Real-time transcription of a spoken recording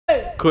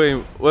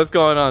Queen, what's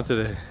going on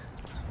today?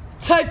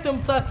 Take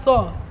them socks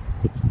off.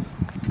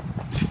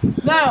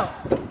 Now.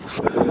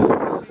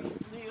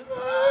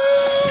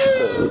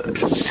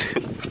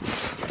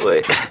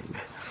 Wait.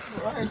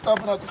 I ain't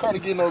stopping out the car to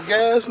get no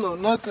gas, no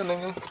nothing,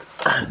 nigga.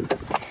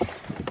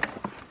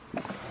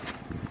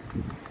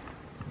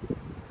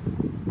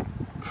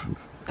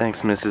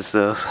 Thanks, Mrs.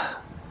 Sells.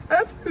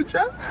 Good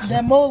job.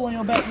 That mole on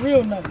your back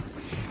real nice.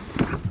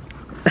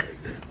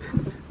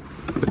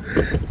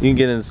 You can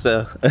get in the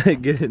cell.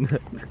 Get in the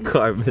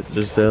car,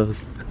 Mr.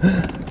 Sells.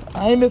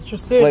 I ain't Mr.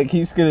 Sick. Wait, can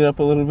you scoot it up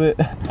a little bit?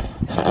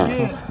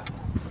 Yeah.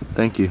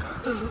 Thank you.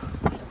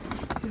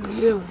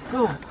 Yeah,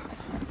 go.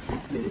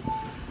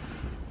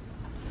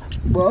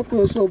 Bro, I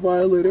feel so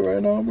violated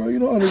right now, bro. You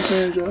don't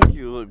understand, Josh.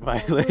 You look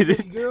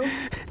violated. Girl.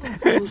 I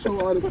feel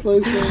so out of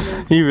place right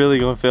now. You really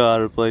gonna feel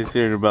out of place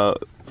here in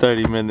about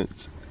 30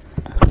 minutes.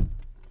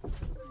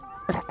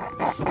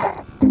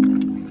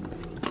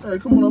 Hey,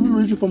 come on, let me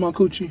reach you for my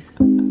coochie.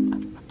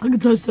 I can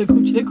touch that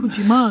coochie. That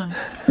coochie mine.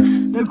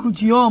 That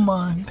coochie all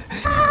mine.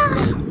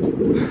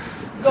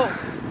 Go.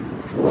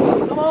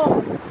 Come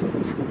on.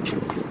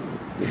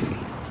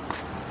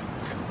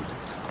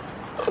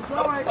 It's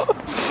alright. It's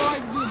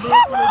alright to do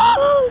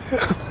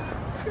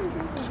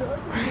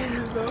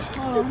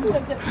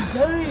that.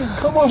 Damn.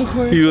 Come on,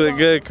 Queen. You look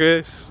good,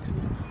 Chris.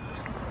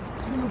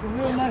 You looking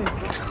real nice.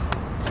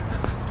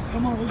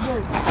 Come on, let's go.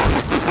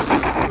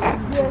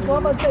 Yeah, so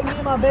I'm gonna take me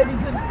and my baby to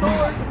the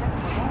store.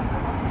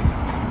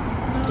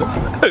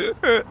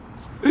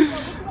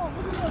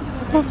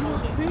 What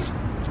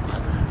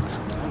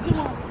you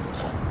want?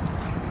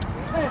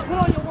 Hey, put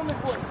on your woman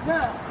voice.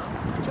 Now,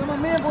 when my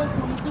man voice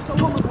comes, put your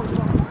woman voice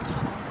on.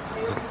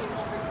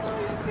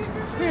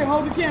 Here,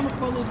 hold the camera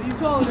for a little bit. You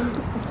told him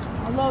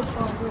I love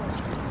song, girl.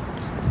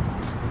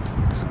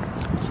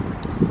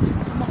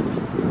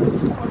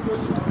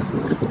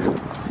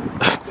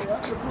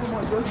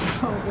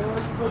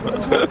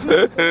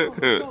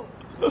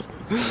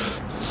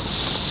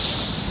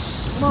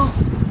 Come on.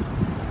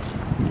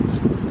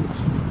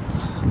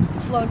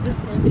 Vlog this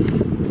first.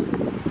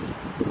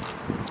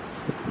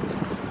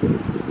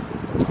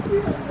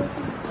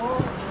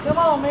 Come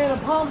on, man. The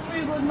palm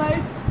trees look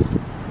nice.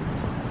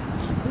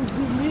 It's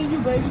just me and you,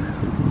 baby.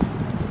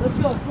 Let's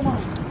go. Come on.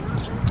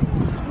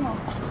 Come on.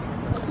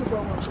 Let's go,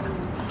 my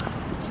baby.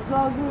 It's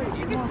all good.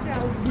 Come on.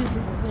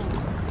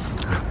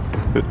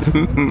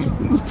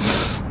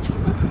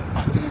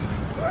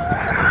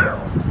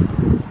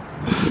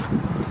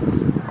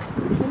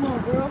 Come on,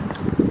 girl.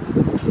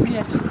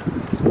 Yeah.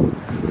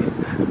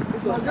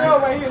 It's my girl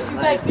right here. She's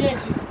sexy, ain't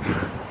she?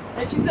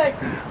 Ain't she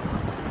sexy?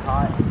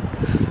 Hot.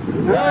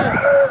 Yeah.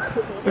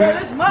 Yeah,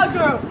 this is my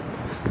girl.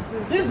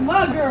 This is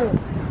my girl.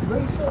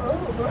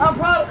 I'm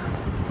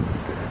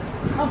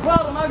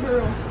proud of my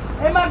girl.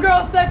 Hey, my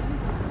girl sexy.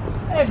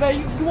 Hey,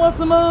 babe, you want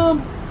some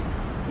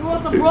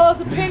bras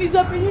and panties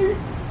up in here?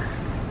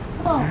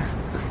 Come on.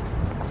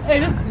 Hey,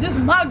 this is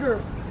my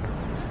girl.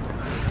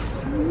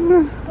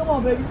 Come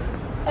on, baby.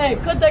 Hey,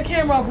 cut that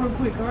camera off real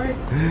quick, all right?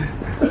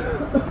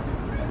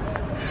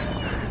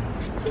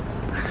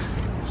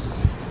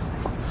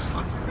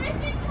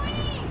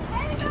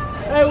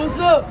 Hey, what's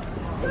up?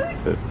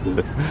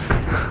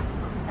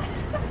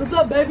 What's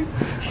up, baby?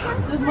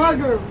 This is my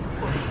girl.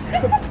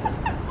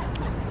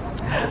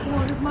 Come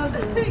on, this is my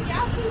girl. Hey,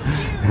 yeah,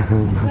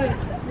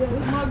 this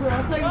is my girl.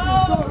 I'll take you to the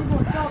store. We're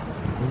going shopping.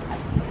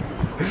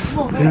 Come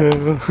on, baby.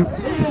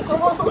 Yeah,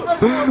 come on.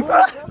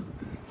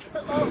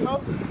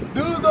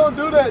 Dudes don't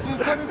do that, just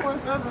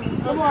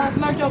 24/7. Come on, I'll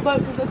smack your butt,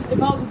 because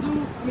if I was a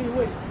dude, I mean,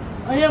 wait,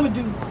 I am a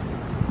dude.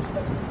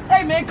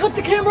 Hey, man, cut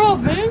the camera off,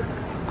 man.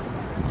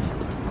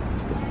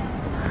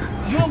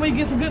 You want me to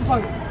get some good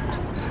parts?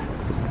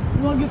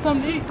 You want to get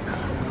something to eat?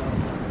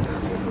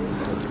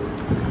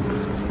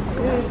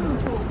 Yeah.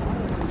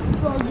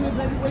 It's all good,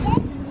 baby. Wait, you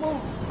more.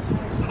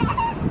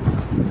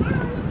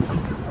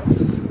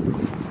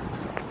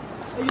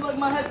 Hey, you like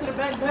my head to the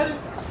back better?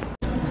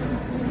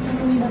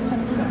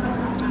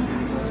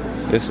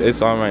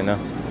 It's on right now.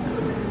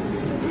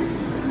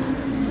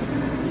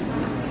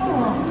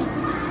 Oh,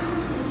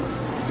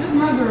 this is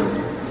my girl.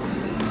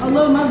 I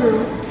love my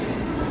girl.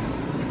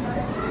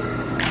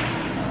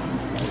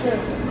 Yeah.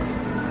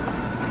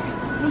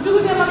 Would you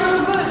look at my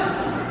girl's butt?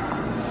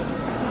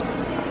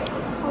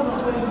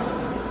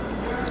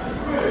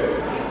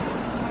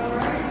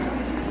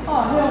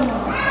 Oh, hell no.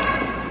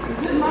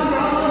 This is my girl.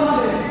 I love my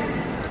baby.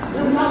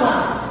 This is my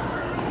life.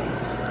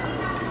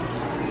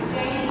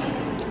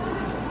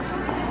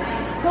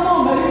 Come on,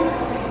 baby.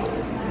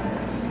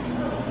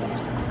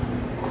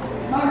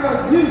 My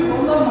girl's beautiful. I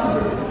love my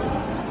girl.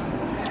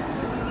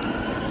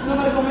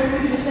 Nobody gonna make me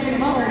be ashamed of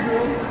my own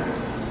girl.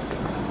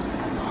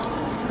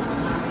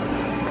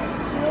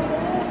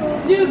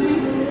 Excuse me.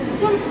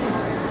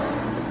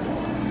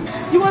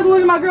 You want to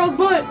look at my girl's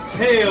butt?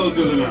 Hell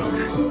to the no.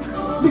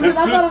 Because I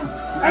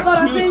thought I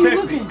seen you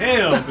looking.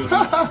 Hell to the no.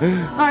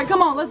 Alright,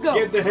 come on, let's go.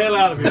 Get the hell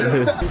out of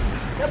here.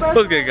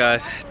 What's good,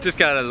 guys? Just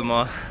got out of the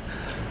mall.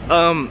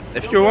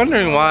 If you're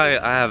wondering why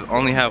I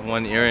only have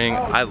one earring,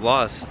 I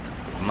lost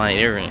my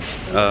earring.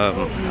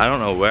 I don't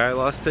know where I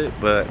lost it,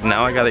 but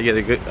now I gotta get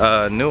a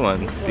good new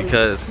one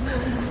because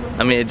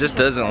I mean it just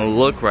doesn't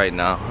look right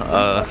now.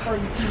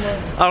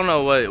 I don't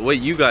know what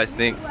you guys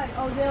think,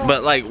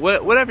 but like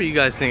whatever you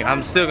guys think,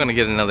 I'm still gonna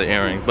get another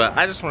earring. But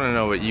I just want to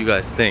know what you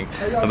guys think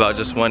about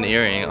just one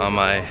earring on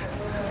my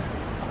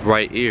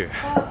right ear,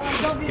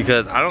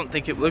 because I don't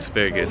think it looks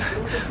very good.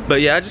 But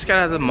yeah, I just got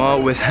out of the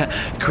mall with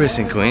Chris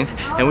and Queen,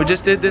 and we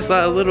just did this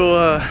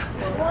little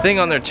thing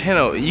on their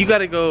channel. You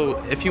gotta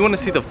go if you want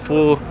to see the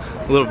full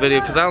little video,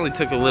 because I only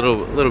took a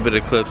little bit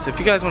of clips. If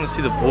you guys want to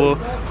see the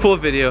full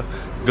video,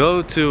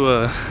 go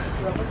to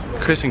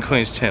Chris and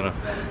Queen's channel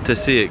to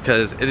see it,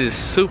 because it is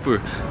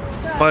super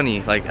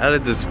funny, like out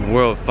of this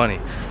world funny.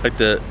 Like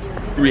the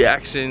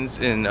reactions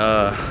and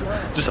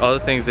just all the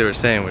things they were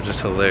saying were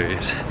just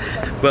hilarious.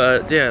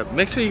 But yeah,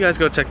 make sure you guys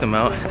go check them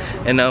out,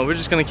 and we're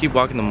just gonna keep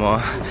walking the mall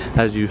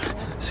as you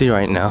see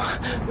right now.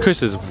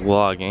 Chris is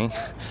vlogging,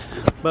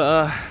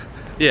 but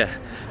yeah,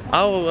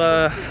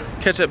 I'll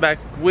catch up back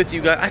with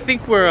you guys. I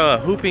think we're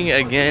hooping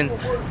again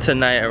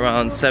tonight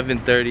around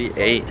 7:30,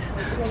 8.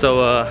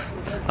 So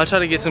I'll try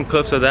to get some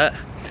clips of that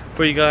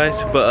for you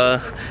guys,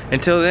 but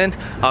until then,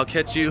 I'll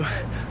catch you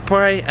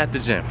probably at the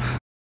gym.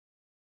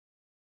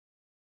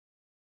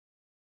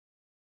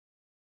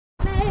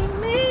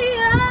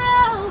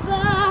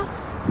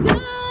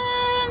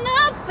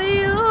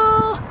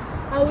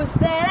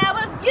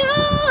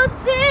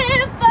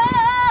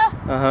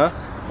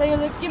 So you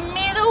look at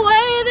me the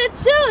way that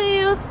you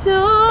used to.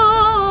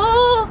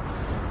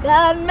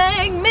 God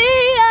make me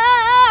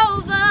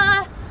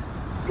over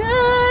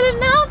good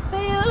enough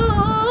for you.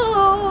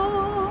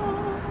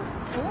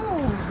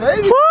 Ooh,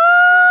 baby. You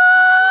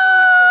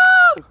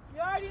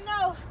already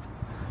know.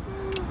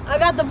 I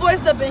got the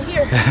voice up in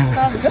here.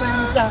 Stop.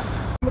 Comment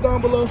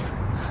down below.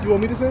 You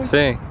want me to sing?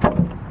 Sing.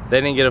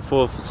 They didn't get a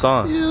full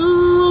song.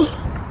 You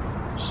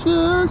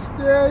should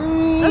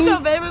stay. That's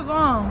your favorite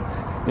song.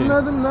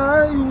 Another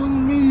night with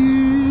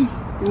me.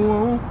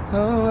 Oh, oh,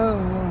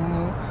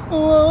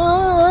 oh,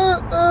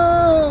 oh,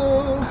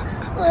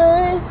 oh,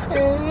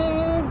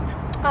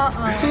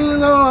 oh, you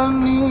know I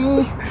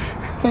need.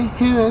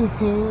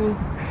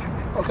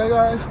 Okay,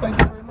 guys, thank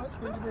you very much.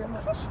 Thank you very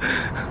much.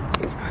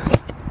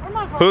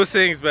 Who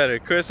sings better,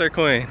 Chris or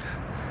Queen?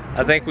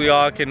 I think we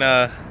all can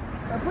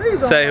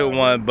say who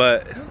won,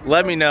 but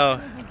let me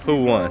know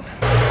who won.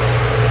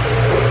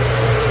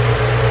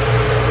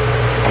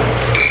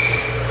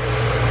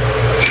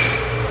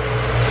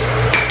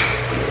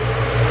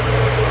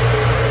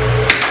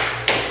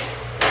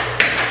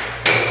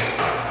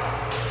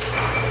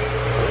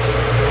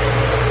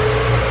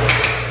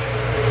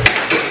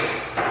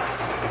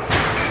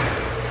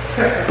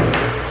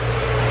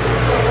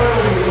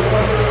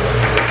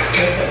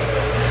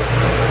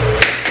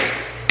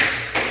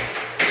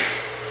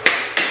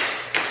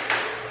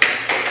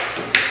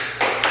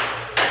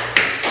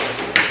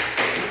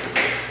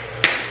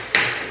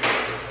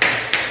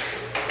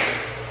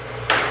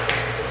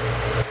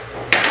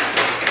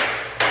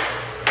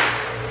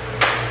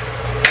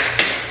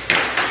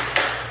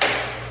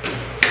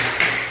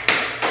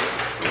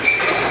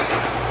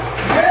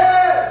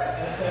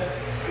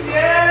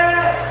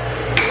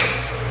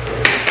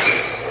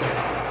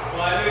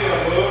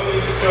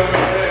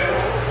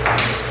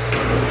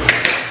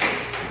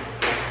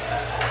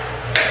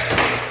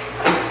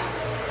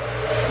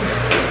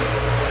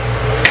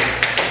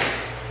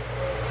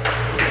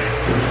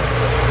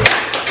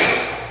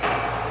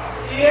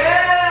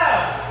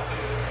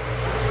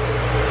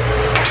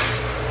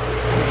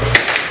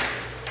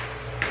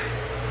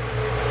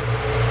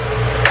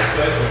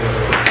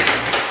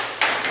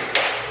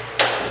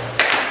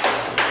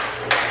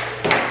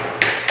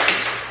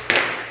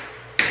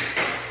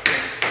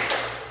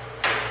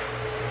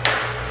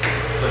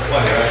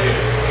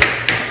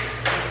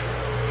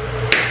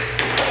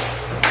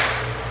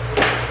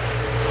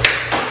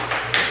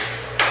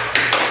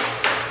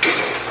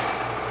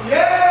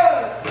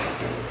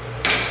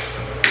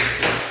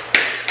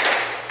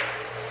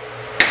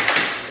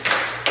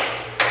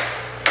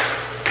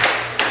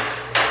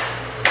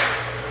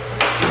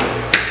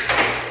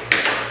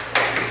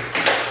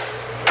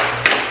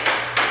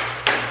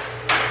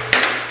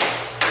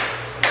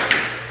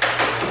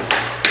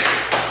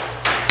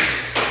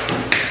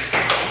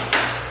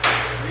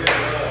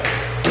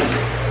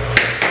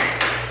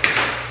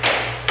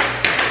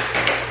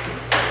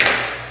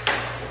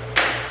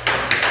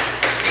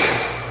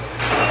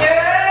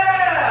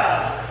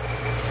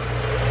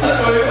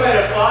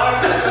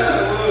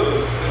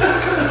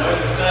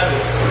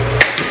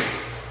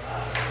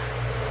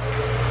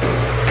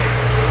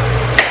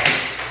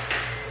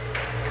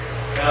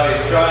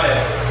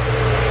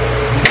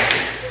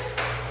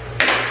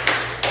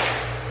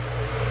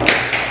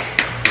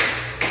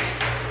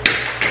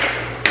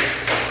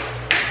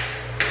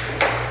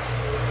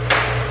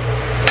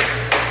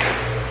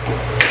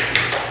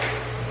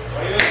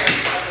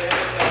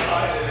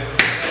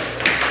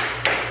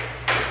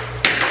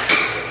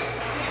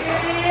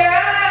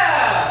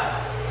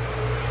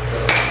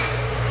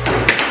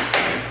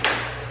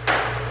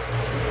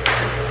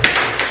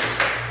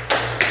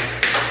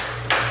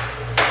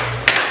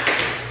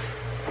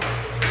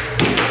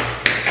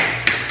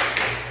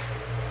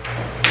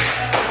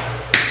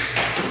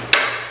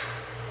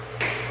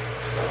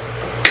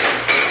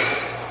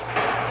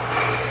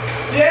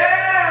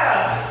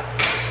 Yeah!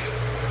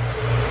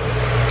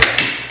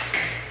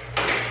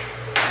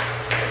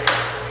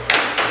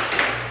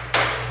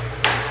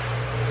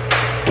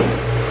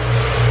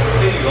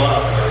 There you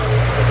go.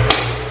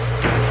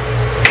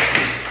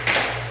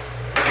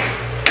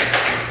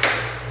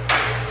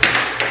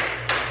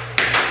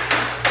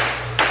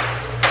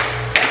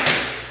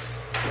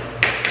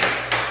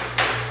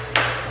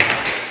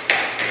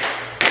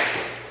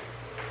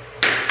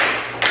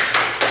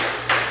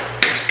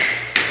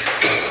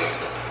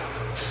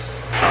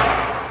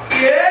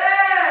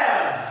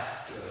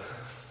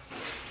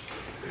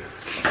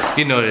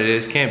 You know what it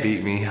is, can't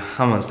beat me.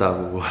 I'm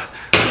unstoppable.